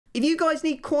If you guys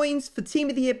need coins for Team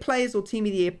of the Year players or Team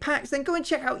of the Year packs, then go and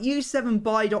check out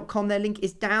u7buy.com. Their link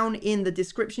is down in the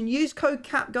description. Use code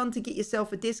CapGun to get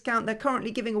yourself a discount. They're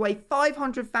currently giving away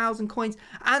 500,000 coins,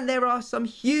 and there are some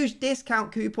huge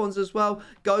discount coupons as well.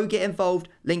 Go get involved.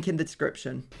 Link in the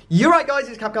description. You're right, guys.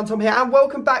 It's CapgunTom here, and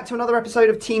welcome back to another episode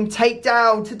of Team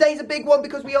Takedown. Today's a big one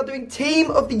because we are doing Team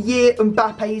of the Year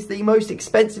Mbappe. He's the most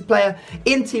expensive player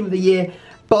in Team of the Year,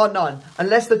 bar none,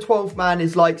 unless the 12th man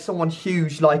is like someone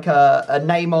huge like a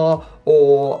Neymar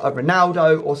or a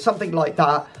Ronaldo or something like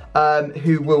that,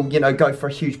 who will, you know, go for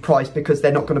a huge price because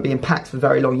they're not going to be in packs for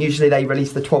very long. Usually they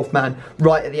release the 12th man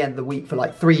right at the end of the week for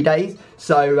like 3 days.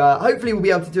 So hopefully we'll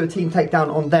be able to do a team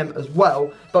takedown on them as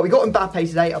well. But we got Mbappe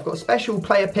today. I've got a special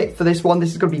player pick for this one.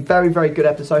 This is going to be a very, very good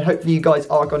episode. Hopefully you guys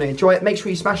are going to enjoy it. Make sure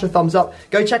you smash a thumbs up.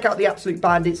 Go check out the Absolute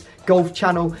Bandits golf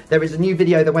channel. There is a new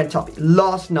video that went up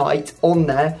last night on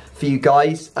there for you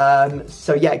guys.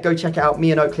 So yeah, go check it out.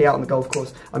 Me and Oakley out on the golf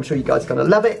course. I'm sure you guys are going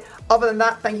to love it. Other than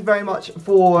that, thank you very much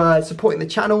for supporting the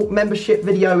channel. Membership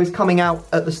video is coming out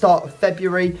at the start of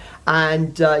February.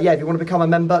 And yeah, if you want to become a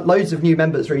member, loads of new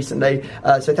members recently.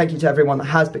 So thank you to everyone that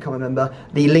has become a member.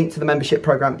 The link to the membership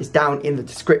program is down in the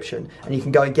description. And you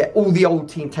can go and get all the old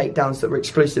team takedowns that were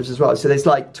exclusives as well. So there's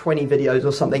like 20 videos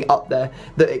or something up there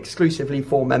that are exclusively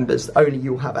for members. Only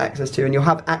you'll have access to. And you'll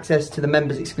have access to the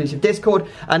members exclusive Discord.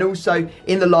 And also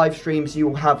in the live streams,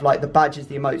 you'll have like the badges,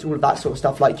 the emotes, all of that sort of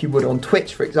stuff like you would on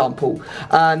Twitch, for example.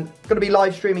 Going to be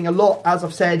live streaming a lot, as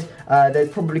I've said. There's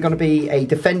probably going to be a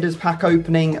Defenders pack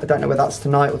opening. I don't know whether that's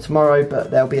tonight or tomorrow,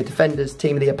 but there'll be a Defenders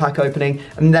Team of the Year pack opening.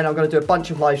 And then I'm going to do a bunch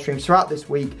of live streams throughout this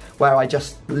week where I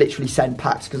just literally send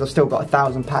packs because I've still got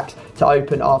 1,000 packs to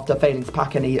open after failing to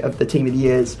pack any of the Team of the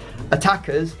Year's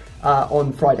attackers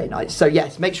on Friday night. So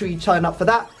yes, make sure you turn up for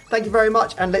that. Thank you very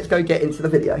much, and let's go get into the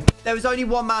video. There was only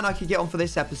one man I could get on for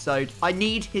this episode. I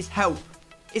need his help.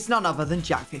 It's none other than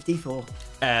Jack54.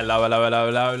 Hello, hello, hello,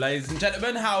 hello, ladies and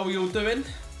gentlemen. How are you all doing?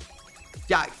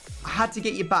 Jack, I had to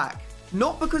get you back.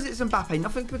 Not because it's Mbappe,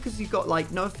 nothing because you've got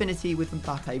like no affinity with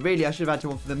Mbappe. Really, I should have had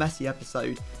you on for the Messi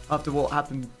episode after what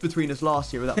happened between us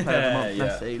last year with that player of the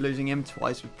month, Messi. Losing him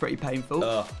twice was pretty painful.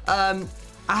 I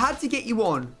had to get you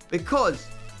on because,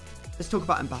 let's talk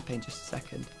about Mbappe in just a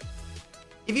second.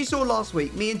 If you saw last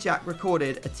week, me and Jack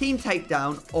recorded a team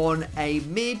takedown on a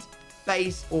mid,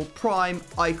 base or prime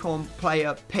icon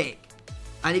player pick.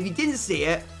 And if you didn't see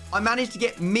it, I managed to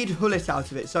get mid-hullet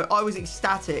out of it. So I was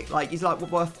ecstatic. Like, he's like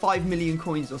worth 5 million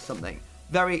coins or something.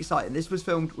 Very exciting. This was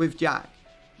filmed with Jack.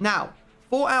 Now,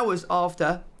 4 hours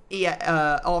after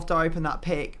after I opened that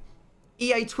pick,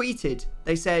 EA tweeted.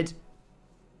 They said,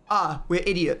 we're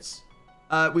idiots.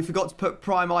 We forgot to put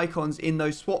prime icons in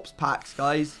those swaps packs,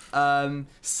 guys.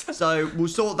 So we'll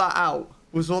sort that out.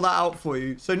 We'll sort that out for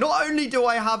you. So not only do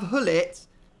I have Hullet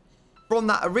from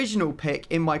that original pick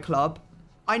in my club,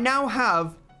 I now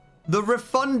have the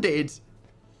refunded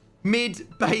mid,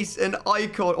 base, and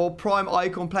icon or prime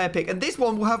icon player pick. And this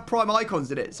one will have prime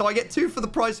icons in it. So I get 2 for the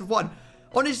price of 1.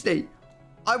 Honestly,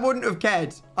 I wouldn't have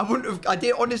cared.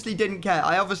 I honestly didn't care.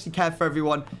 I obviously care for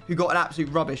everyone who got an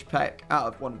absolute rubbish pick out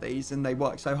of one of these and they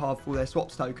worked so hard for all their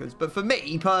swaps tokens. But for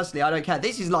me, personally, I don't care.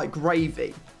 This is like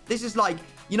gravy. This is like,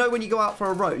 you know when you go out for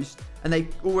a roast and they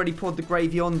already poured the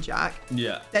gravy on, Jack?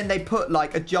 Yeah. Then they put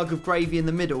like a jug of gravy in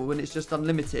the middle and it's just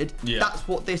unlimited. Yeah. That's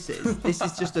what this is. This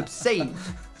is just obscene.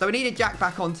 So we needed Jack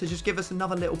back on to just give us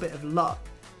another little bit of luck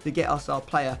to get us our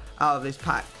player out of this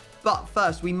pack. But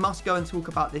first, we must go and talk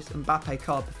about this Mbappe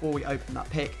card before we open that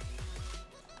pick.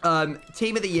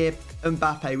 Team of the Year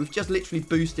Mbappe. We've just literally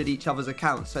boosted each other's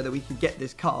accounts so that we can get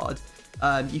this card.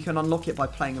 You can unlock it by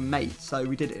playing a mate. So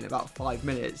we did it in about 5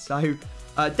 minutes. So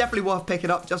definitely worth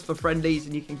picking up just for friendlies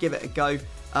and you can give it a go.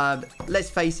 Let's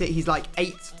face it, he's like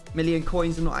 8 million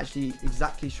coins. I'm not actually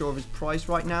exactly sure of his price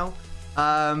right now.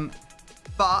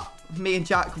 But me and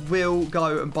Jack will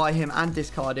go and buy him and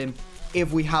discard him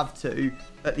if we have to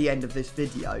at the end of this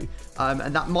video.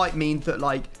 And that might mean that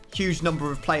like huge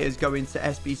number of players go into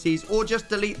SBCs or just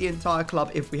delete the entire club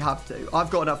if we have to.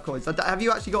 I've got enough coins. Have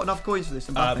you actually got enough coins for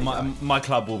this? My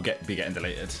club will be getting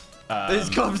deleted. This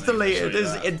club's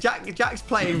deleted. Jack's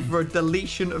playing for a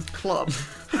deletion of club.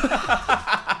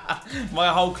 My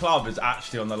whole club is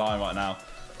actually on the line right now.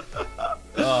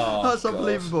 Oh, that's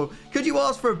unbelievable. Could you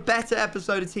ask for a better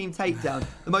episode of Team Takedown?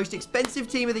 The most expensive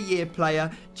Team of the Year player,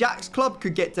 Jack's club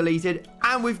could get deleted,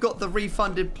 and we've got the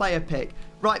refunded player pick.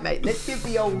 Right, mate, let's give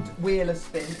the old wheel a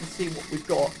spin and see what we've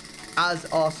got as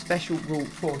our special rule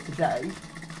for today.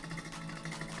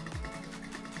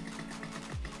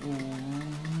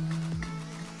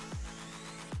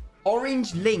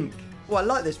 Orange Link. Oh, I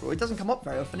like this rule. It doesn't come up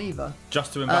very often either.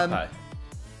 Just to Mbappe.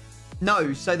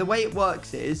 No, so the way it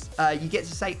works is you get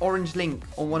to say orange link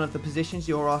on one of the positions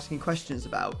you're asking questions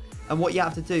about. And what you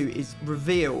have to do is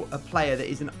reveal a player that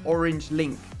is an orange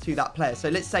link to that player. So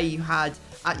let's say you had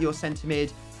at your centre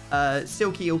mid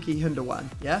Silky Ilky Hunderwan,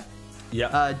 yeah?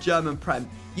 Yeah. German Prem.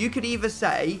 You could either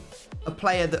say a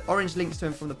player that orange links to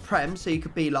him from the Prem, so you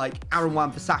could be like Aaron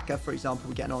Wan-Bissaka, for example,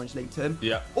 would get an orange link to him.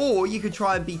 Yeah. Or you could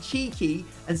try and be cheeky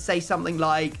and say something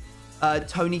like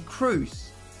Tony Kroos.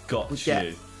 Got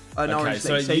you. An orange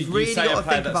so link. So you really say got a to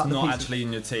player think that's about not the actually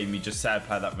in your team. You just say a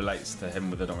player that relates to him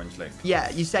with an orange link. Yeah,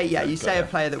 you say a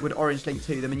player that would orange link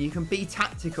to them, and you can be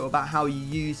tactical about how you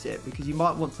use it, because you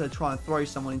might want to try and throw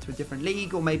someone into a different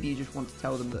league, or maybe you just want to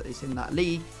tell them that it's in that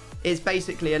league. It's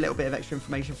basically a little bit of extra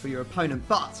information for your opponent,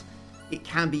 but it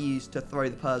can be used to throw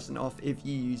the person off if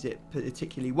you use it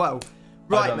particularly well.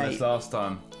 Right, I done mate. this last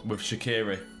time with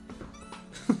Shaqiri.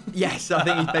 Yes, I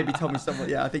think he's maybe told me something.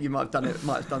 Yeah, I think you might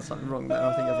have done something wrong there.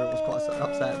 I think everyone was quite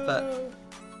upset, but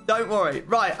don't worry.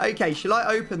 Right, okay. Shall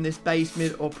I open this base,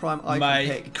 mid, or prime icon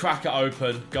pick? Crack it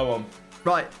open. Go on.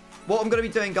 Right. What I'm going to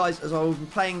be doing, guys, is I'll be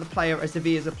playing the player as if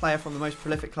he is a player from the most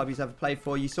prolific club he's ever played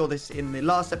for. You saw this in the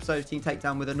last episode of Team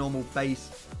Takedown with a normal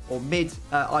base or mid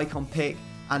icon pick,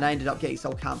 and I ended up getting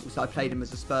Sol Campbell, so I played him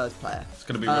as a Spurs player. It's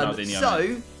going to be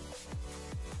Ronaldinho.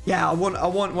 Yeah, I want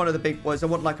one of the big boys. I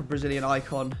want like a Brazilian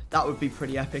icon. That would be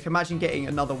pretty epic. Imagine getting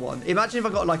another one. Imagine if I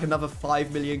got like another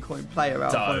 5 million coin player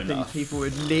out of one of these. People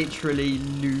would literally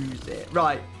lose it.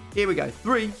 Right, here we go.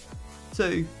 3,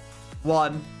 2,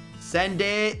 1. Send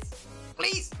it.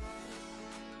 Please.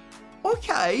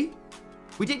 Okay.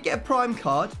 We did get a prime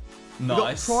card.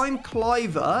 Nice. We got prime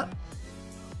Cliver.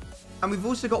 And we've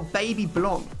also got Baby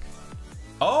Blanc.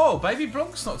 Oh, Baby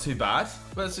Blanc's not too bad.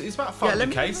 But it's about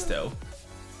 500k still.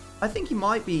 I think he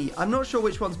might be. I'm not sure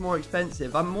which one's more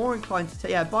expensive. I'm more inclined to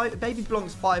say, yeah, Baby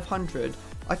Blanc's 500.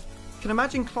 I can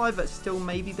imagine Clivert's still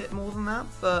maybe a bit more than that,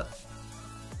 but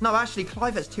no, actually,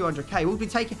 Clivert's 200k. We'll be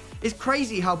taking. It's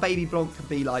crazy how Baby Blanc can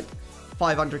be like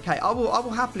 500k. I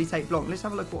will happily take Blanc. Let's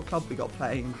have a look at what club we got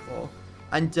playing for,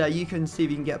 and you can see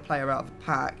if you can get a player out of a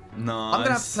pack. Nice. I'm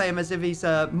gonna have to play him as if he's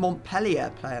a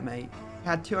Montpellier player, mate. He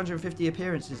had 250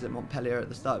 appearances at Montpellier at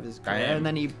the start of his career, and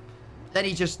then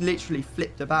he just literally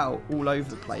flipped about all over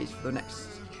the place for the next,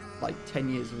 like, 10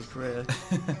 years of his career.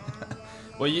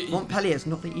 Well, Montpellier's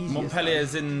not the easiest.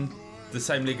 Montpellier's in the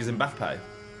same league as Mbappe.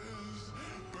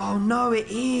 Oh, no, it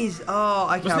is. Oh,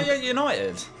 I can't. Wasn't he at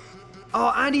United?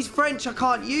 Oh, and he's French. I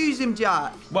can't use him,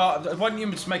 Jack. Well, why don't you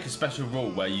just make a special rule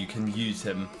where you can use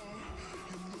him?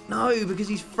 No, because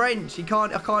he's French.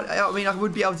 I mean, I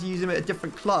would be able to use him at a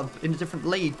different club in a different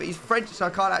league, but he's French, so I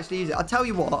can't actually use it. I'll tell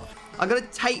you what. I'm going to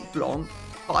take Blanc,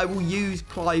 but I will use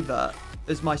Cliver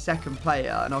as my second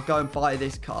player, and I'll go and buy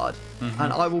this card,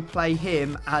 and I will play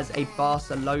him as a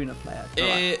Barcelona player.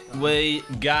 Here we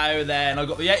go then. I've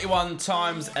got the 81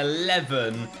 times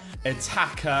 11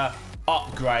 attacker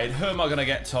upgrade. Who am I going to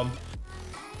get, Tom?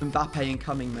 Mbappe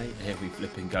incoming, mate. Here we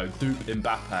flipping go.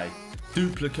 Mbappe.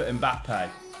 Duplicate Mbappe.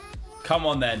 Come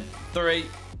on then. 3,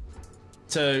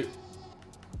 2,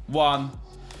 1.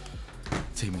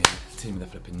 Team of the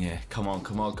flipping year. Come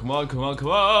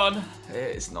on.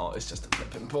 It's not. It's just a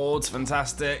flipping board.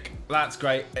 Fantastic. That's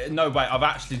great. No, wait. I've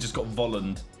actually just got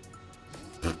Volland.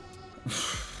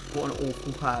 What an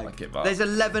awful pack. I give up. There's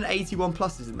 11 81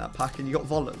 pluses in that pack, and you got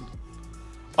Volland.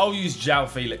 I'll use João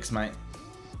Felix, mate.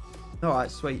 All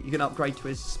right, sweet. You can upgrade to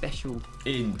his special.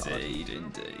 Indeed.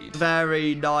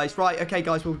 Very nice. Right, okay,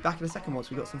 guys. We'll be back in a second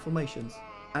once we've got some formations.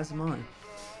 As am I.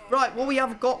 Right, what we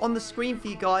have got on the screen for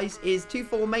you guys is 2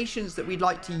 formations that we'd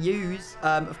like to use.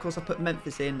 Of course, I put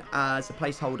Memphis in as a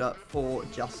placeholder for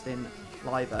Justin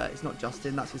Cliver. It's not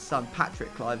Justin, that's his son, Patrick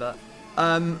Cliver.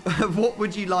 What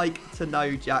would you like to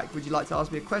know, Jack? Would you like to ask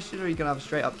me a question, or are you going to have a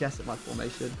straight-up guess at my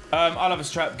formation? I'll have a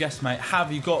straight-up guess, mate. Have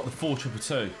you got the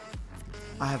 4-2-2-2?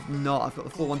 I have not. I've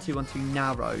got the 4-1-2-1-2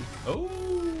 narrow. Oh,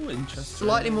 interesting.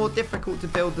 Slightly more difficult to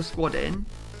build the squad in,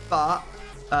 but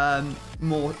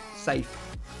more safe.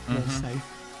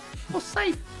 More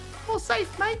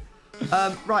safe, mate.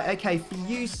 Right, okay, for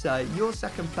you, sir, your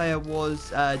second player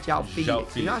was João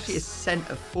Felix. He's actually a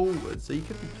centre forward, so you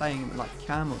could be playing him like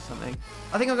Cam or something.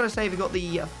 I think I'm going to say we got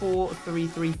the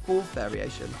 4-3-3-4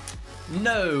 variation.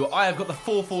 No, I have got the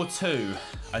 4-4-2.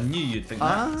 I knew you'd think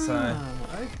that. So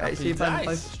okay, so you're playing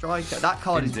both striker. That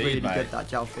card is really mate. good, that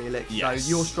João Felix. Yes. So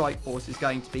your strike force is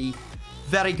going to be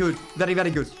very good. Very,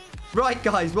 very good. Right,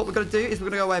 guys, what we're going to do is we're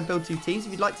going to go away and build 2 teams.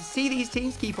 If you'd like to see these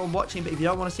teams, keep on watching. But if you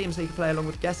don't want to see them so you can play along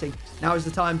with guessing, now is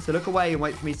the time to look away and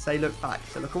wait for me to say look back.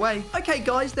 So look away. Okay,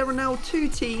 guys, there are now 2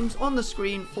 teams on the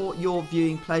screen for your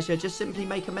viewing pleasure. Just simply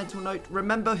make a mental note.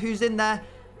 Remember who's in there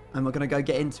And we're going to go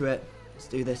get into it. Let's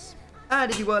do this. And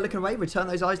if you were looking away, return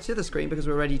those eyes to the screen because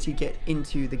we're ready to get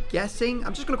into the guessing.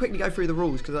 I'm just going to quickly go through the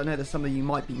rules because I know that some of you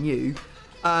might be new.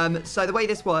 So the way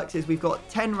this works is we've got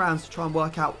 10 rounds to try and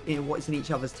work out what is in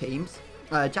each other's teams.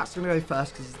 Jack's going to go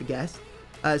first because he's the guest.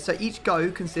 So each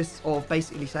go consists of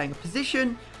basically saying a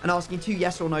position and asking 2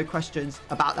 yes or no questions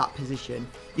about that position.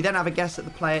 You then have a guess at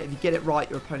the player. If you get it right,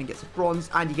 your opponent gets a bronze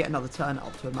and you get another turn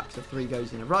up to a max of 3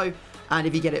 goes in a row. And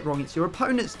if you get it wrong, it's your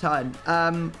opponent's turn.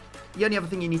 The only other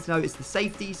thing you need to know is the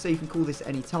safety, so you can call this at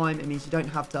any time. It means you don't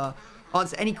have to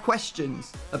answer any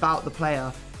questions about the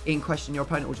player in question. Your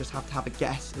opponent will just have to have a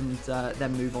guess and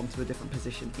then move on to a different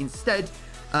position instead.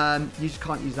 You just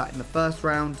can't use that in the first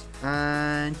round.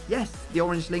 And yes, the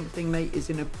orange link thing, mate, is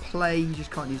in a play. You just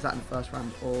can't use that in the first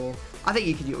round. Or I think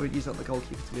you could use it on the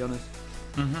goalkeeper, to be honest.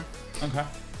 Okay.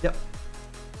 Yep.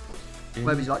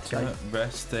 Where would you like to go?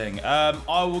 Interesting.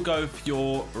 I will go for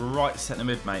your right centre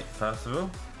mid, mate, first of all.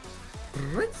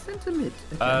 Right centre mid.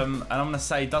 Okay. And I'm going to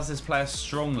say, does this play a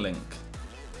strong link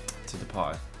to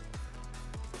Depay?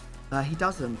 He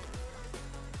doesn't.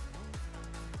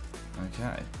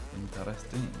 Okay,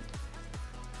 interesting.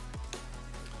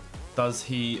 Does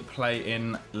he play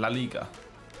in La Liga?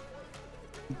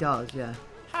 He does, yeah.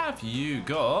 Have you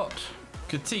got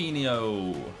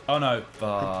Coutinho? Oh no,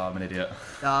 I'm an idiot.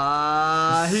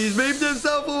 He's moved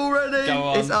himself already. Go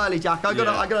on. It's early, Jack. I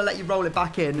gotta let you roll it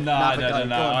back in. No.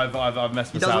 I've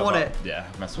messed myself up. He doesn't want it. Yeah,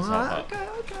 I've messed myself up.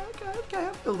 Okay.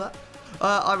 I feel that.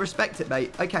 I respect it,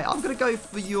 mate. Okay, I'm gonna go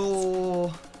for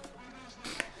your.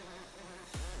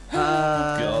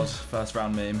 God, first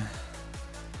round meme.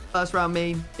 First round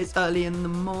meme. It's early in the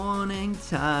morning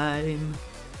time.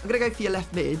 I'm gonna go for your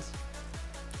left mid.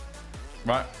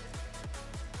 Right.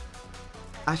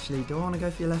 Ashley, do I want to go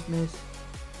for your left mid?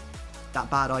 That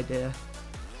bad idea.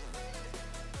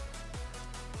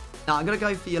 No, I'm gonna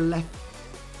go for your left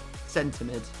centre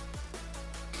mid.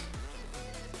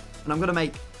 And I'm gonna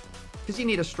make, because you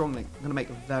need a strong link, I'm gonna make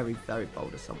a very, very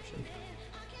bold assumption.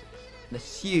 And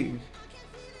assume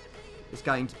it's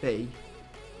going to be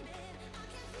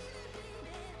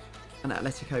an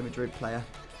Atletico Madrid player,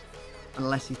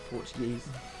 unless he's Portuguese.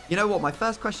 You know what? My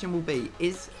first question will be: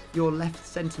 is your left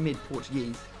centre mid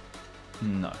Portuguese?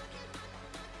 No.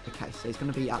 Okay, so he's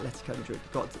going to be Atletico Madrid.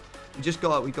 We've got to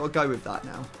go with that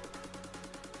now.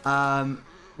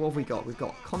 What have we got? We've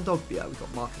got Kondogbia, we've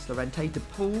got Marcus Llorente, De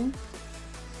Paul,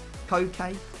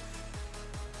 Koke.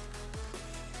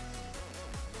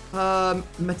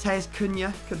 Mateus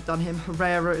Cunha, could have done him.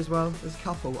 Herrera as well. There's a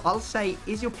couple. I'll say,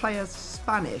 is your player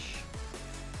Spanish?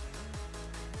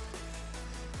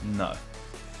 No.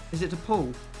 Is it De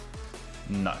Paul?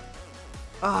 No.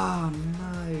 Oh,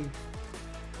 no.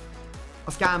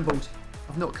 I've gambled.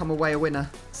 I've not come away a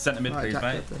winner. Centre mid, please,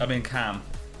 mate. I mean, Cam.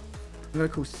 I'm going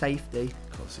to call safety.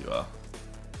 Of course you are.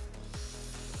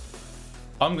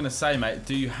 I'm going to say, mate,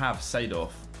 do you have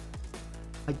Seedorf?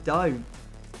 I don't.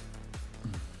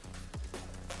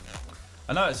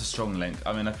 I know it's a strong link.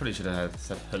 I mean, I probably should have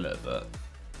said Huller, but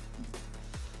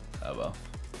oh well.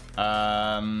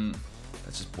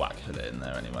 Let's just whack Huller in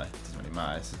there anyway. It doesn't really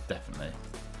matter. It's definitely.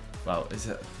 Well, is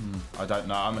it? I don't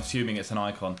know. I'm assuming it's an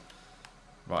icon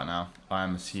right now. I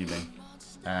am assuming.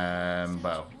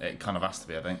 Well, it kind of has to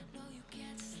be, I think.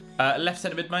 Left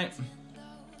centre mid, mate.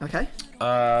 Okay.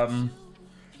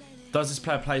 Does this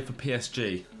player play for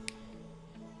PSG?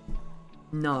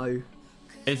 No.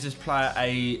 Is this player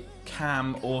a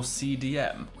Cam or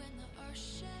CDM?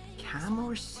 Cam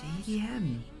or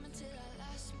CDM?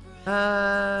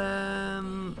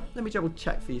 Let me double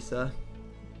check for you, sir.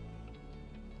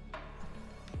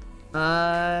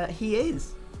 He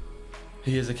is.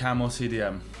 He is a Cam or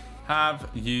CDM. Have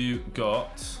you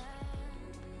got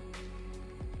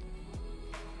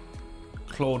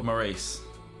Claude Maurice?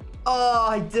 Oh,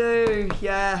 I do.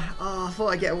 Yeah. Oh, I thought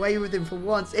I'd get away with him for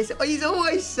once. He's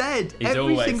always said.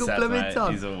 Every single blooming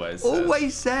time. He's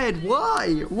always said.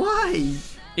 Why? Why?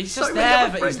 He's just there,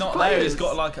 but he's not there. He's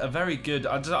got like a very good.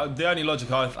 The only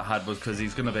logic I had was because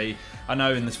he's going to be. I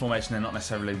know in this formation they're not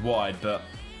necessarily wide, but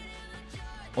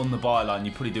on the byline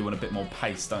you probably do want a bit more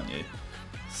pace, don't you?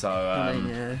 So. I mean,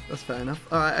 yeah, that's fair enough.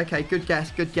 All right. Okay. Good guess.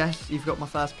 Good guess. You've got my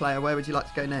first player. Where would you like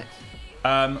to go next?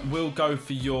 We'll go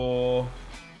for your.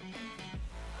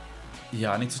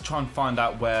 Yeah, I need to try and find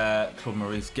out where Claude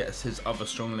Maurice gets his other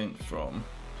strong link from.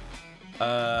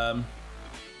 I'll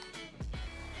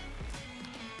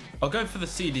go for the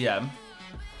CDM.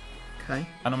 Okay.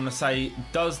 And I'm going to say,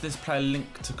 does this player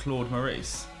link to Claude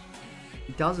Maurice?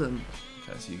 He doesn't.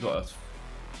 Okay, so you've got a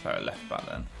player left back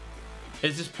then.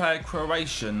 Is this player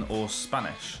Croatian or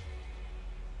Spanish?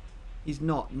 He's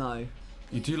not, no.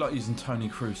 You do like using Tony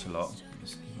Kroos a lot.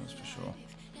 That's for sure.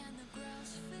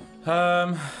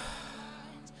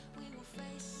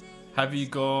 Have you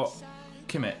got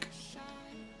Kimmich?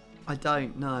 I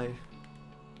don't know.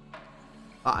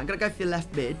 Right, I'm going to go for your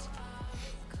left mid.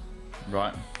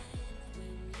 Right.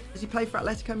 Does he play for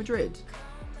Atletico Madrid?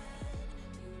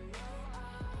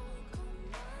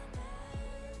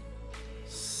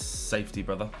 Safety,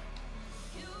 brother.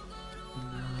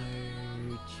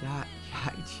 No, Jack.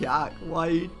 Why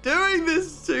are you doing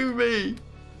this to me?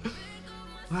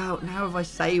 Well, now if I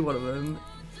say one of them,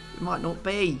 it might not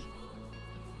be.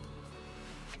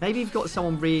 Maybe you've got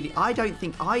someone really... I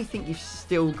think you've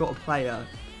still got a player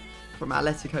from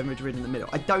Atletico Madrid in the middle.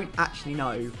 I don't actually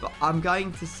know, but I'm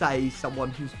going to say someone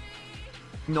who's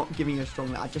not giving you a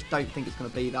strong... I just don't think it's going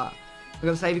to be that. I'm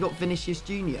going to say, have you got Vinicius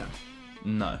Jr.?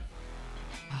 No.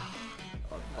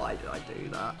 Why did I do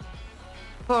that?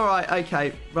 All right,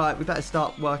 okay. Right, we better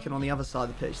start working on the other side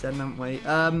of the pitch then, don't we?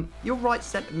 Your right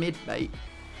centre mid, mate.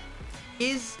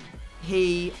 Is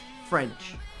he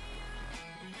French?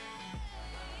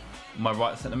 My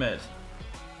right centre mid?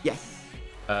 Yes.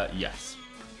 Yes.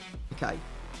 Okay.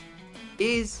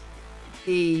 Is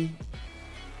he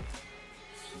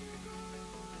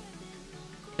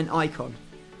an icon?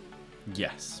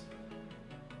 Yes.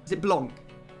 Is it Blanc?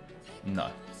 No.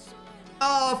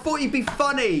 Oh, I thought you'd be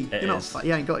funny. It You're is. not.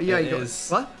 You ain't got. You ain't got.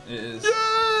 What? It is.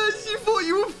 Yes, you thought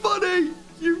you were funny.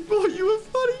 You thought you were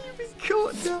funny. You've been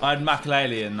caught now. I had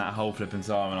Makaleli in that whole flipping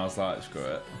time, and I was like, screw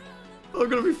it. I'm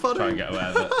gonna be funny. Try and get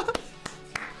away with it.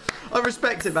 I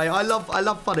respect it, mate. I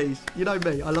love funnies. You know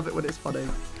me. I love it when it's funny.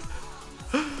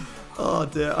 Oh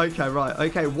dear. Okay, right.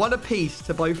 Okay, one apiece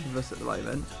to both of us at the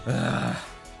moment.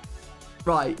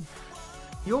 Right.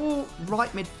 Your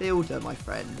right midfielder, my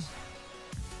friend.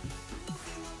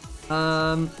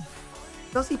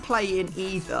 Does he play in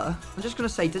either? I'm just gonna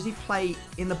say, does he play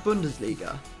in the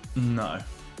Bundesliga? No.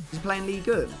 Does he play in Ligue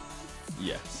 1?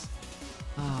 Yes.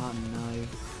 Oh no.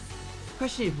 The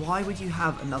question is, why would you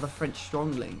have another French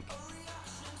strong link?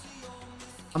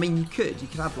 I mean, you could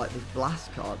have like this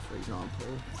Blast card, for example,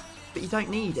 but you don't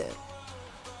need it.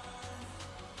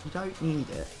 You don't need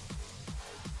it.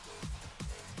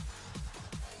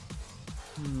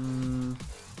 You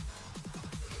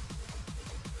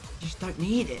just don't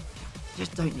need it. You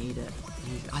just don't need it.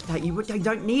 You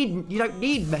don't need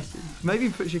Messi. Maybe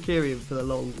put Shaqiri in for the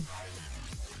long.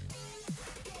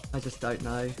 I just don't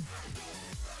know. If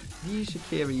you use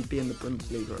Shaqiri, you'd be in the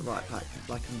Bundesliga at right back,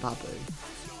 like Mbappe.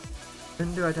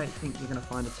 Under, I don't think you're going to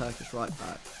find a Turkish right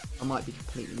back. I might be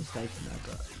completely mistaken there,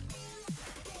 but...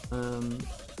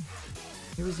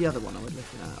 who was the other one I was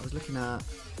looking at? I was looking at...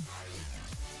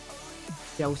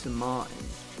 Gelson Martin.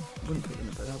 I wouldn't put you in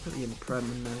the... I'll put you in the Prem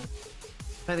in there. I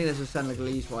don't think there's a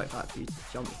Senegalese right back for you to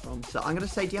jump from. So I'm going to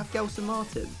say, do you have Gelson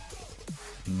Martin?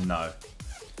 No.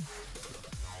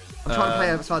 I'm trying to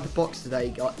play outside the box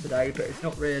today, but it's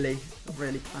not really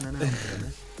panning out, to be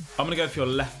honest. I'm going to go for your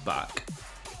left back.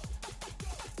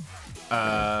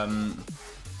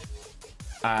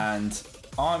 And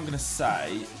I'm going to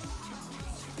say,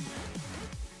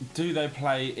 do they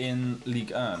play in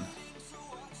Ligue 1?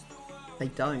 They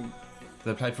don't. Do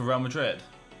they play for Real Madrid?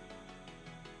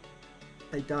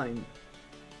 They don't.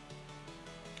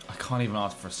 I can't even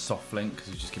ask for a soft link because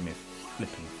you just give me a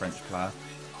flipping French player.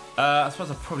 I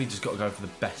suppose I've probably just got to go for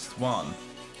the best one.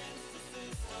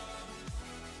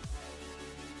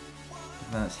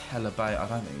 And then it's hella bait. I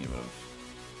don't think you would have.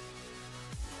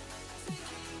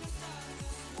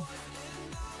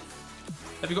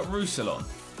 Have you got Roussillon?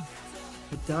 I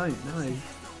don't, no.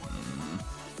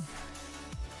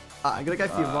 I'm going to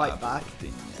go for your right back.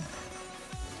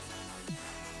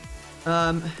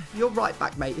 Your right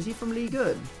back, mate, is he from Ligue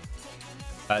 1?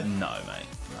 No, mate.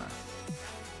 No.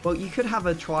 Well, you could have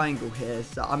a triangle here,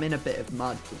 so I'm in a bit of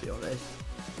mud, to be honest.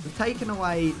 We've taken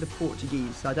away the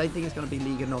Portuguese, so I don't think it's going to be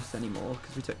Liga NOS anymore,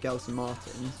 because we took Gelson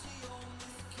Martins.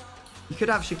 You could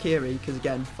have Shaqiri, because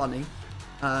again, funny.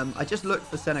 I just looked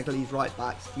for Senegalese right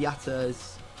backs.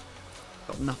 Diatta's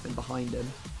got nothing behind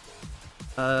him.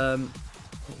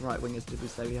 What right wingers did we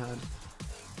say we had?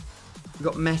 We've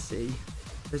got Messi.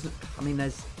 There's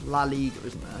La Liga,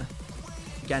 isn't there?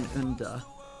 Again, under.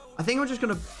 I think I'm just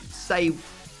going to say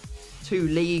 2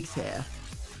 leagues here.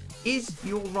 Is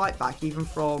your right back even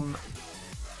from...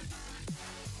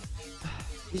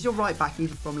 Is your right back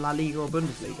either from La Liga or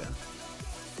Bundesliga?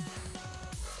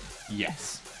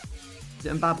 Yes. Is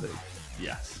it Mbappe?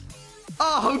 Yes.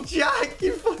 Oh, Jack!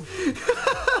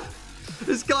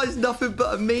 This guy's nothing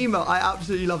but a memer. I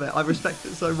absolutely love it. I respect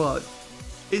it so much.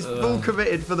 It's full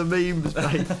committed for the memes,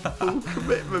 mate. Full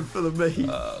commitment for the memes.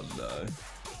 Oh, no.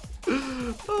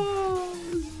 Oh,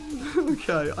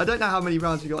 okay, I don't know how many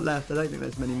rounds we got left. I don't think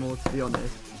there's many more, to be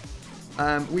honest.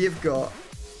 We have got,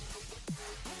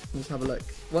 let's have a look.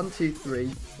 1, 2, 3,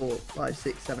 4, 5,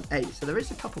 6, 7, 8. So there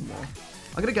is a couple more.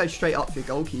 I'm going to go straight up for your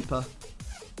goalkeeper.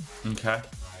 Okay.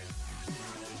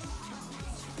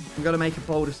 I'm going to make a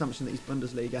bold assumption that he's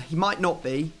Bundesliga. He might not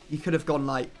be. You could have gone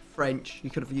like French. You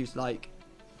could have used like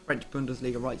French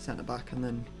Bundesliga right centre back and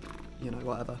then, you know,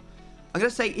 whatever. I'm going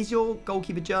to say, is your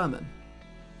goalkeeper German?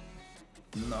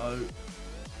 No.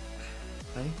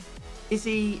 Okay. Is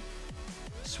he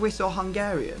Swiss or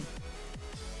Hungarian?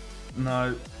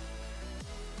 No.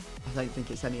 I don't think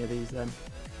it's any of these then.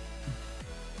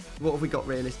 What have we got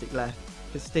realistic left?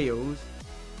 Casteels,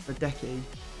 Radecki.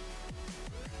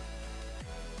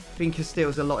 I think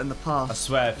Casteels a lot in the past. I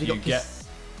swear if you get...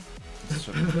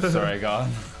 Sorry, go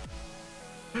on.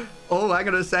 Oh, hang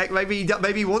on a sec. Maybe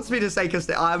he wants me to say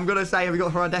Casteels. I'm going to say, have we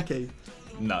got Radecki?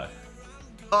 No.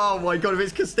 Oh my god, if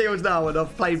it's Casteels now and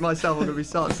I've played myself, I'm going to be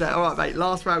so upset. All right, mate.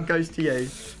 Last round goes to you.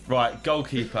 Right,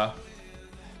 goalkeeper.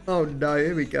 Oh no,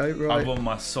 here we go. Right. I want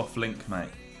my soft link, mate.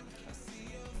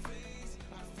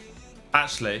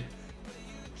 Actually,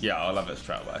 yeah, I'll have it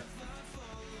straight away.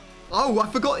 Oh, I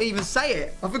forgot to even say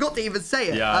it.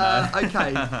 Yeah, I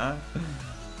know.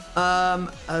 Okay.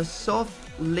 A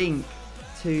soft link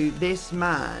to this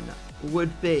man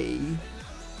would be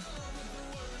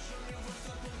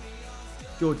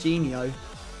Jorginho.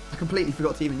 I completely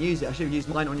forgot to even use it. I should have used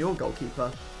mine on your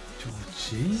goalkeeper.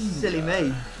 Jorginho. Silly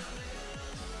me.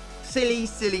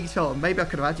 Silly Tom. Maybe I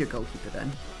could have had your goalkeeper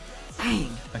then. Dang.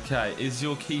 Okay, is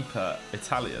your keeper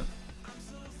Italian?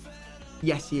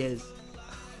 Yes, he is.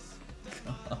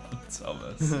 God,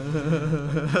 Thomas.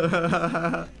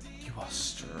 You are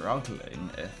struggling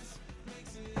if...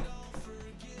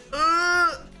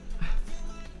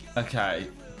 Okay,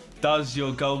 does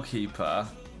your goalkeeper...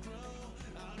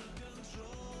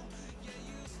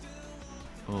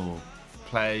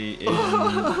 play in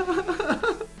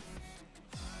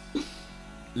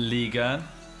Liga?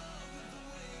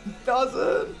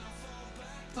 Doesn't.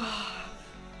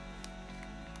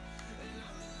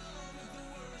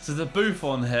 So there's a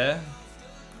Buffon here.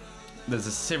 There's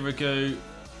a Sirigu.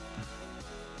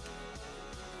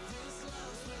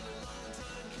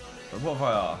 What have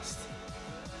I asked?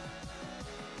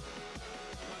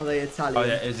 Are they Italian? Oh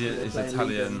yeah, is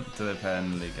Italian? Do they play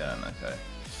in Liga? Okay.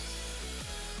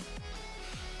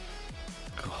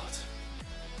 God.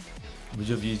 Would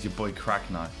you have used your boy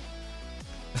Cragno?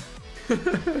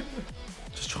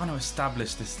 Just trying to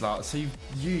establish this. Like, so you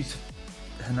used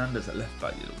Hernandez at left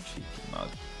back, you little cheeky mug.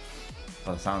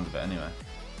 By the sound of it, anyway.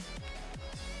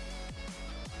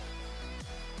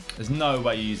 There's no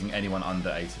way you're using anyone under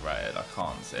 80 rated. I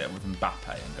can't see it with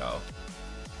Mbappe in goal.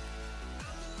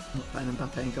 I'm not playing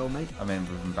Mbappe in goal, mate. I mean,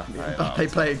 with Mbappe.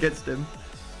 Mbappe play against him.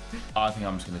 I think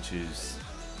I'm just going to choose.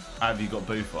 Have you got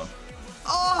Buffon?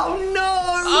 Oh no!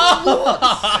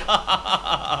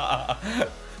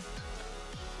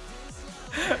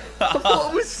 I thought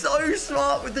I was so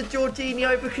smart with the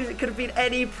Jorginho because it could have been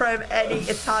any Prem, any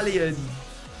Italian.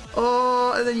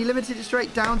 Oh, and then you limited it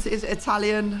straight down to is it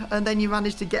Italian, and then you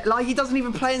managed to get like he doesn't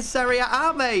even play in Serie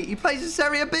A, mate. He plays in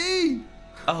Serie B.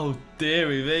 Oh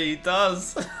dearie me, he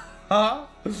does. I've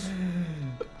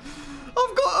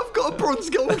got a bronze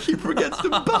goalkeeper against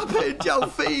Mbappe and João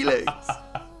Felix.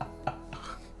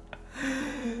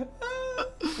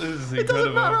 It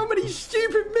doesn't matter how many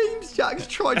stupid memes Jack's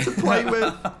tried to play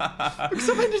with because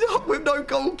I've ended up with no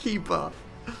goalkeeper.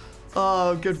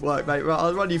 Oh, good work, mate. Right,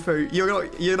 I'll run you through.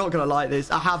 You're not gonna like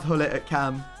this. I have Hullet at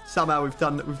cam. Somehow we've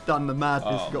done the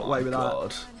madness. Got away with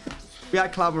that. We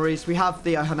had Cloud Maurice. We have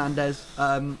Theo Hernandez.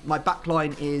 My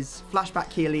backline is Flashback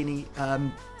Chiellini.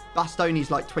 Bastoni's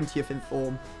like 20th in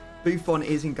form. Buffon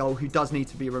is in goal, who does need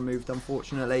to be removed,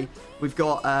 unfortunately. We've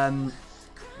got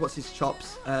what's his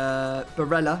chops?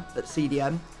 Barella at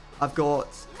CDM. I've got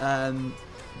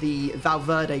the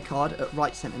Valverde card at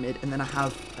right centre mid, and then I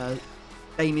have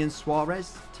Damian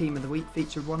Suarez, Team of the Week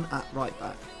featured one at right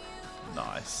back.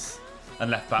 Nice. And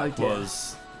left back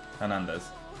was Hernandez.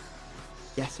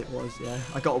 Yes, it was. Yeah,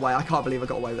 I got away. I can't believe I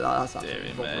got away with that. That's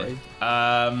absolutely robbery.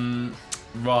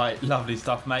 Right, lovely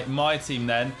stuff, mate. My team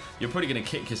then, you're probably going to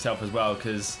kick yourself as well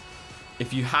because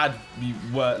if you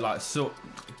were like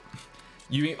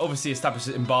you obviously established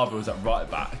that Mbappe was at right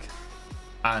back,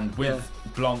 and with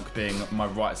Blanc being my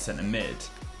right centre mid,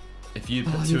 if you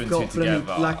put two and two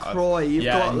together,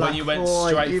 when you went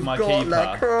straight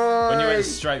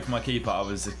for my keeper, I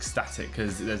was ecstatic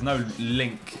because there's no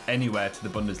link anywhere to the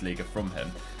Bundesliga from him.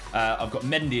 I've got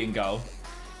Mendy in goal,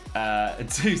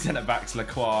 two centre backs,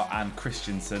 Lacroix and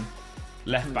Christensen.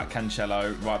 Left back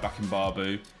Cancelo, right back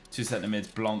Mbappe, 2 centre mids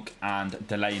Blanc and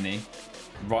Delaney,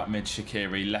 right mid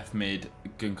Shaqiri, left mid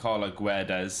Goncalo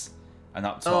Guedes, and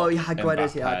up top. Oh, yeah,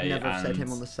 Guedes. Mbappe Yeah, I'd never have said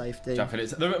him on the safety.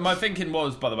 My thinking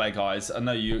was, by the way, guys, I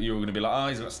know you're going to be like, oh,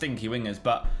 he's got stinky wingers,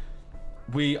 but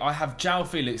I have João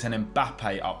Felix and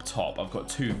Mbappe up top. I've got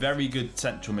 2 very good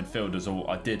central midfielders, or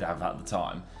I did have at the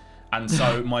time. And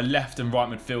so my left and right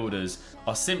midfielders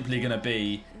are simply going to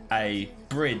be a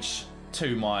bridge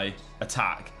to my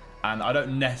attack. And I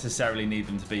don't necessarily need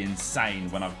them to be insane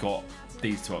when I've got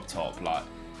these 2 up top. Like,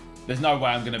 there's no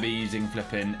way I'm going to be using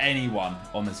flipping anyone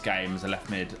on this game as a left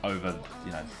mid over,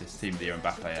 you know, this Team of the Year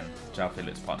Mbappe and João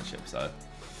Felix partnership. So,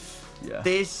 yeah.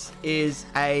 This is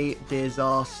a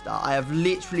disaster. I have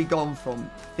literally gone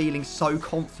from feeling so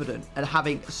confident and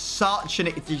having such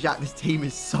an... Jack, this team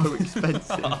is so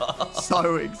expensive.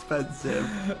 So expensive.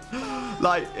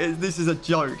 Like, this is a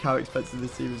joke how expensive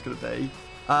this team is going to be.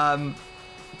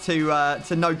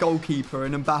 To no goalkeeper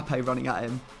and Mbappe running at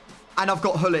him. And I've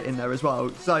got Hullet in there as well.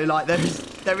 So, like,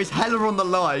 there is hella on the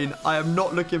line. I am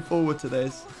not looking forward to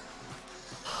this.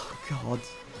 Oh, God.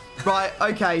 Right,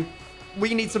 okay.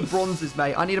 We need some bronzes,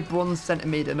 mate. I need a bronze centre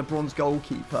mid and a bronze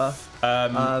goalkeeper.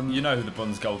 You know who the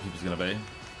bronze goalkeeper is going to be?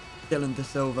 Dylan De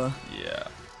Silva. Yeah.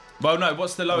 Well, no.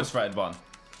 What's the lowest rated one?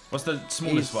 What's the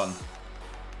smallest one?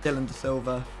 Dylan De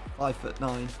Silva,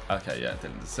 5'9". Okay, yeah,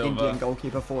 Dylan De Silva. Indian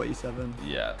goalkeeper, 47.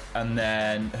 Yeah. And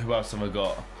then who else have I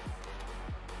got?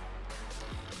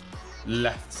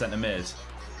 Left centre mid.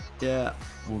 Yeah.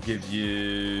 We'll give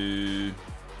you...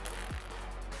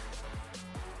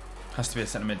 Has to be a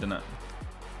centre mid, doesn't it?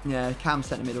 Yeah, Cam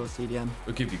centre mid or CDM.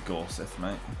 We'll give you Gorseth,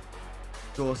 mate.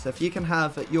 Gorseth. You can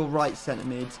have at your right centre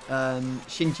mid,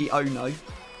 Shinji Ono.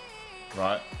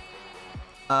 Right.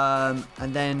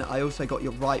 And then I also got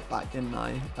your right back, didn't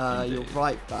I? Your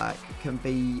right back can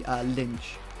be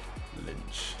Lynch.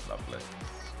 Lynch, lovely.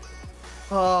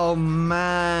 Oh,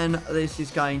 man. This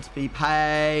is going to be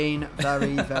pain.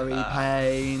 Very, very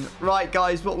pain. Right,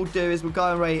 guys, what we'll do is we'll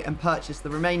go away and purchase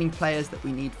the remaining players that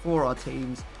we need for our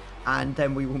teams. And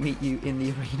then we will meet you in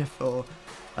the arena for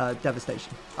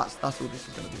Devastation. That's all this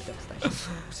is going to be, Devastation.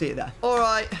 See you there. All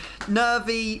right.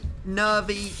 Nervy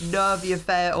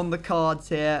affair on the cards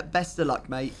here. Best of luck,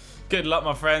 mate. Good luck,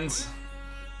 my friends.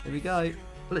 Here we go.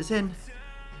 Well, it's in.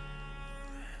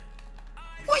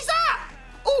 What is that?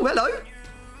 Oh, hello.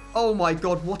 Oh my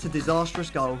God, what a disastrous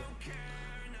goal.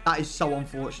 That is so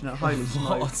unfortunate. Holy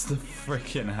smokes. What's the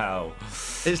freaking hell?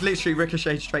 It's literally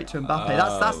ricocheted straight to Mbappe.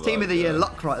 That's Team of the Year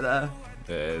luck right there.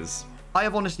 It is. I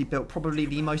have honestly built probably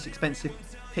the most expensive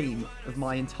team of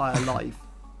my entire life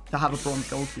to have a bronze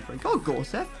goalkeeper. God,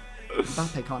 Gorseth.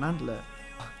 Mbappe can't handle it.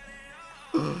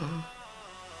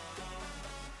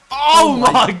 Oh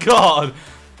my God.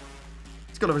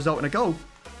 It's got to result in a goal.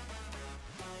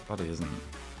 Bloody isn't.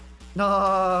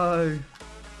 No.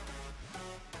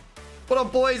 What on,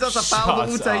 boys? That's a foul, but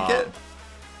we'll take it.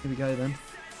 Here we go, then.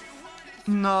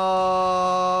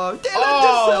 No. Dylan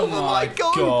De Silva, my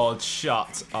God.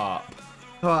 Shut up.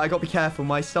 All right, I got to be careful.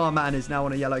 My star man is now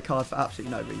on a yellow card for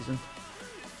absolutely no reason.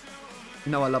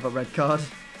 You know I love a red card.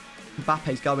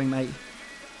 Mbappe's going, mate.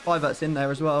 Fivert's in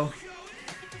there as well.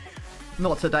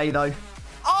 Not today, though.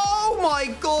 Oh,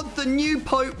 my God. The new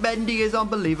Pope Mendy is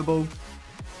unbelievable.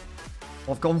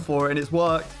 I've gone for it and it's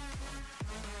worked.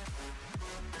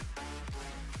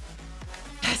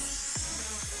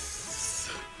 Yes!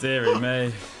 Deary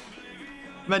me.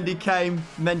 Mendy came.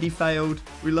 Mendy failed.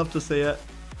 We love to see it.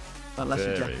 Unless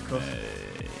you jack across.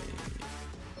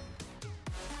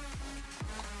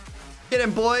 Get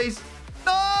him, boys.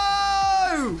 No!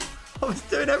 I was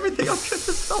doing everything I could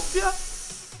to stop you.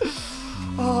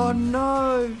 Oh,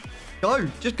 no. Go.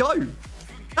 Just go.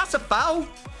 That's a foul.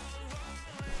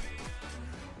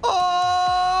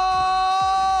 Oh,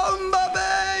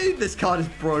 Mbappe! This card is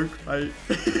broke, mate.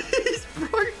 He's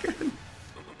broken.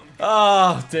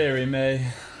 Oh, dearie me.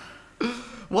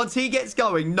 Once he gets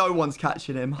going, no one's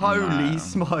catching him. Holy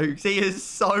smokes. He is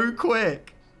so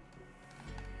quick.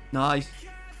 Nice.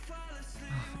 Oh,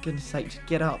 for goodness sake, just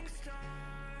get up.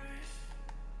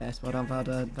 Yes, well done,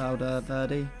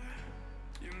 Valverde.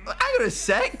 Hang on a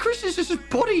sec. Christian's just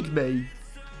bodied me.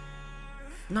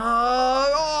 No.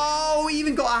 Oh, we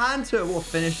even got a hand to it. What a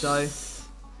finish, though.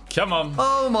 Come on.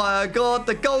 Oh, my God.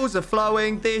 The goals are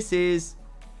flowing. This is...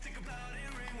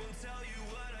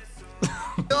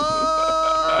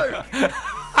 Go!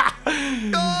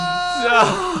 Go!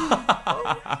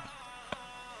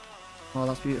 Oh,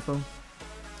 that's beautiful.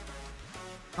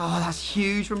 Oh, that's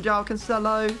huge from João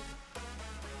Cancelo.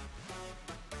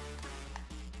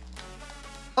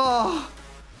 Oh,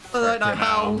 I don't know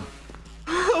how.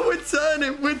 With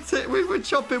turning. We're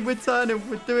chopping. We're turning.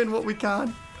 We're doing what we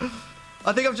can.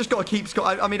 I think I've just got to keep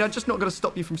scoring. I mean, I'm just not going to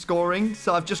stop you from scoring.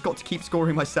 So I've just got to keep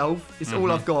scoring myself. It's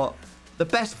all I've got. The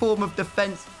best form of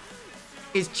defense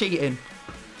is cheating.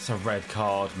 It's a red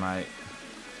card, mate.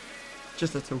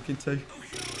 Just a talking to.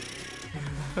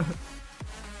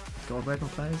 God, red my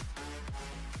players.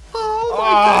 Oh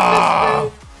my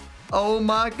goodness. Oh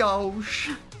my gosh.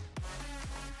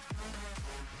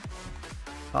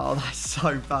 Oh, that's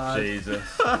so bad. Jesus.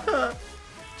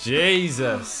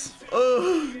 Jesus.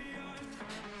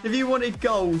 If you wanted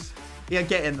goals, you're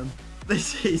getting them.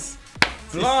 This is...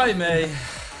 Blimey.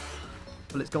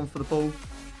 Well, it's gone for the ball.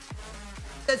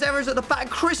 There's errors at the back.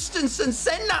 Christensen,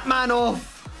 send that man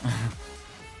off.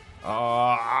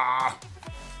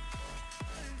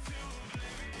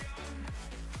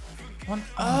 What on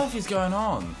earth is going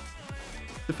on?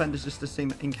 Defenders just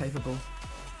seem incapable.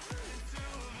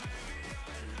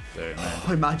 Dude, man.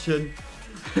 Oh, imagine.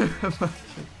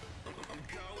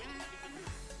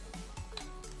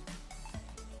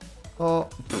 Oh,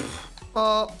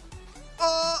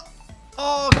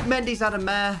 Mendy's had a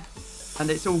mare. And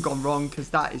it's all gone wrong because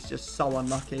that is just so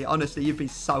unlucky. Honestly, you've been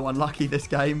so unlucky this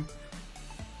game.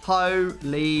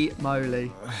 Holy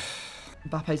moly.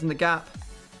 Mbappe's in the gap.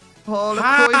 Oh, look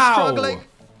how he's struggling.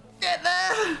 Get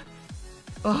there.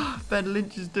 Oh, Ben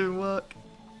Lynch is doing work.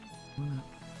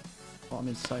 Oh, I'm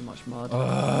in so much mud.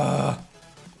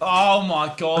 Oh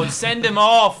my God, send him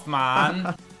off,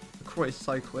 man. Croy is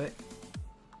so quick.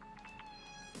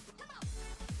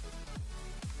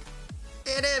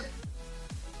 Get him.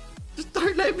 Just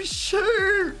don't let him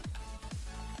shoot.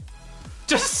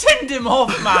 Just send him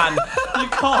off, man. You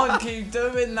can't keep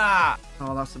doing that.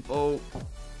 Oh, that's a ball.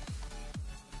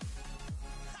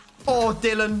 Oh,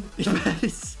 Dylan. He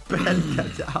barely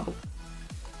kept it out.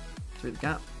 Through the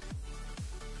gap.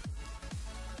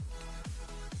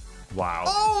 Wow.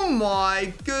 Oh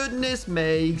my goodness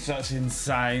me. That's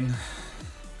insane.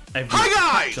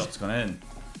 Every shot's gone in.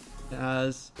 It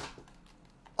has.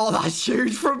 Oh, that's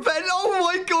huge from Ben. Oh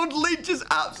my God, Lynch has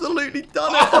absolutely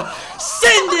done it.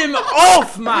 Send him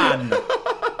off, man.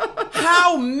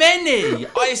 How many?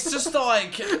 It's just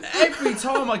like every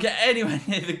time I get anywhere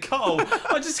near the goal,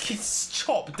 I just get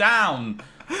chopped down.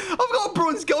 I've got a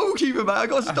bronze goalkeeper, mate. I've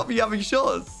got to stop you having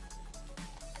shots.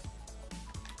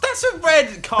 That's a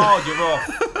red card, you're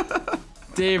off.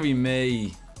 Deary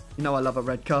me. You know I love a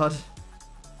red card.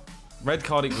 Red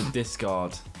card equals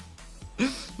discard.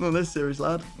 Not on this series,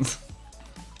 lad.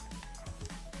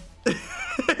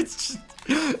 it's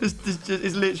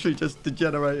literally just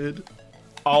degenerated.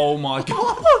 Oh my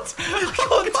God. I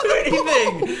can't do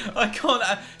anything. I can't.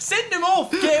 Send him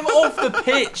off. Get him off the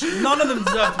pitch. None of them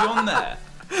deserve to be on there.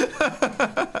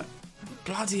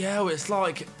 Bloody hell, it's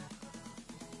like...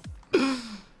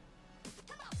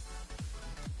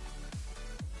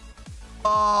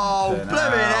 Oh,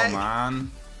 blooming heck.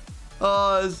 Man.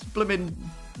 Oh, it's blooming...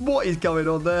 What is going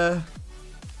on there?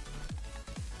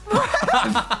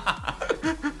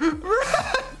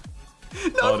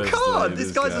 No card.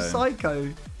 This guy's a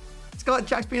psycho. This guy,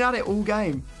 Jack's been at it all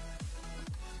game.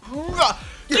 You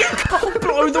can't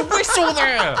blow the whistle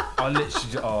there. I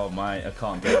literally... Oh, mate, I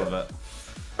can't get with it.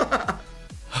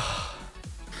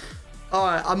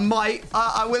 Alright,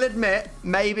 I will admit,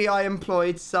 maybe I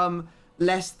employed some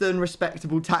less than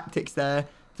respectable tactics there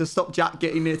to stop Jack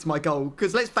getting near to my goal.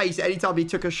 Because let's face it, anytime he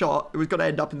took a shot, it was going to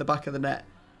end up in the back of the net.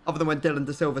 Other than when Dylan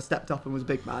De Silva stepped up and was a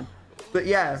big man. But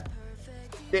yeah,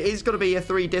 it is going to be a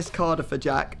 3 discarder for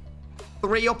Jack.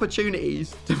 3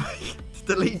 opportunities to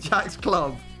delete Jack's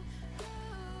club.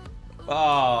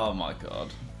 Oh my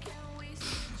God.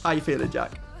 How you feeling,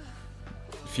 Jack?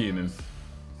 Fuming.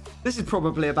 This is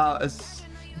probably about as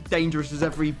dangerous as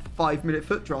every 5-minute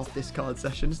foot draft discard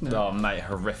session, isn't it? Oh mate,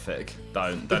 horrific.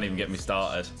 Don't even get me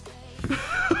started.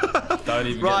 Don't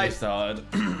even get me started.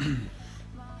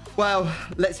 Well,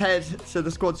 let's head to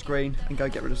the squad screen and go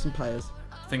get rid of some players.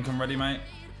 Think I'm ready, mate?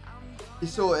 You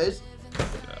sorted?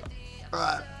 Yeah.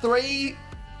 Right, 3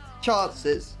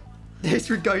 chances this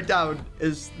would go down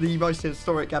as the most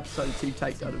historic episode of Team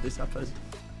Takedown of this episode.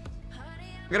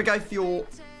 We're going to go for your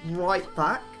right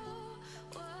back,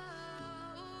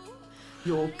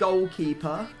 your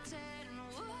goalkeeper,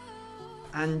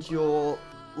 and your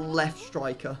left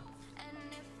striker.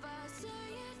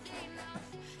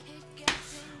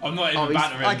 I'm not even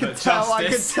battering, I can but tell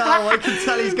he's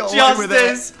got Justice. away with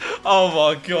it. Oh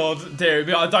my God, dear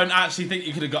me, I don't actually think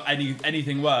you could have got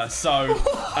anything worse. So,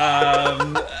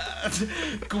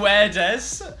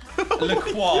 Guedes,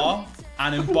 Lacroix,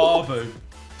 and Mbappe.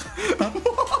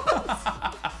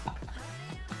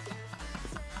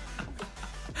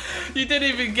 You didn't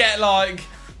even get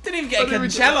Didn't even get a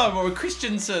Cancelo or a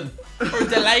Christensen or a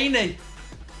Delaney.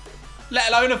 Let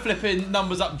alone a flipping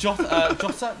numbers up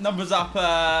Jota, numbers up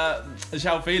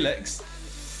João Felix.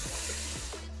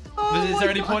 Is there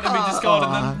any point in me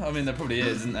discarding them? I mean, there probably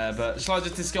is, isn't there? But shall I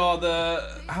just discard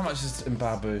the... How much is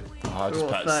Mbappe? Oh, I just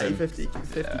purchased him.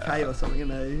 50k or something,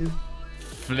 isn't it?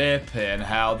 Flipping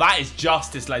hell. That is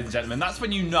justice, ladies and gentlemen. That's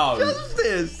when you know.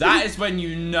 Justice! That is when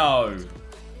you know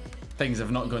things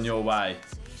have not gone your way.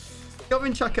 Go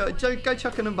chuck an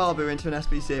Mbappe into an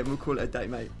SBC and we'll call it a day,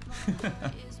 mate.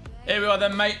 Here we are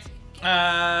then, mate.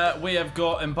 We have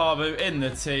got Mbappe in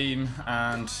the team.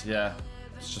 And, yeah,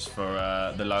 it's just for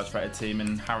the lowest rated team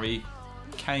in Harry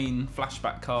Kane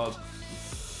flashback card.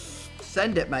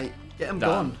 Send it, mate. Get him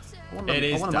gone. I want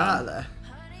him out of there.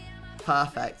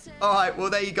 Perfect. All right, well,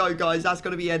 there you go, guys. That's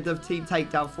going to be the end of Team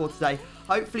Takedown for today.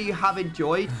 Hopefully you have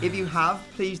enjoyed. If you have,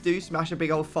 please do smash a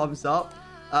big old thumbs up.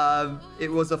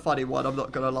 It was a funny one, I'm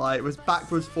not going to lie. It was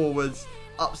backwards, forwards,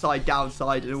 upside,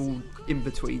 downside, and all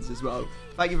in-betweens as well.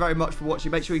 Thank you very much for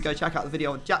watching. Make sure you go check out the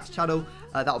video on Jack's channel.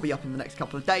 That'll be up in the next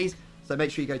couple of days. So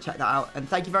make sure you go check that out. And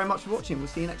thank you very much for watching. We'll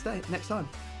see you next time.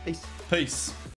 Peace. Peace.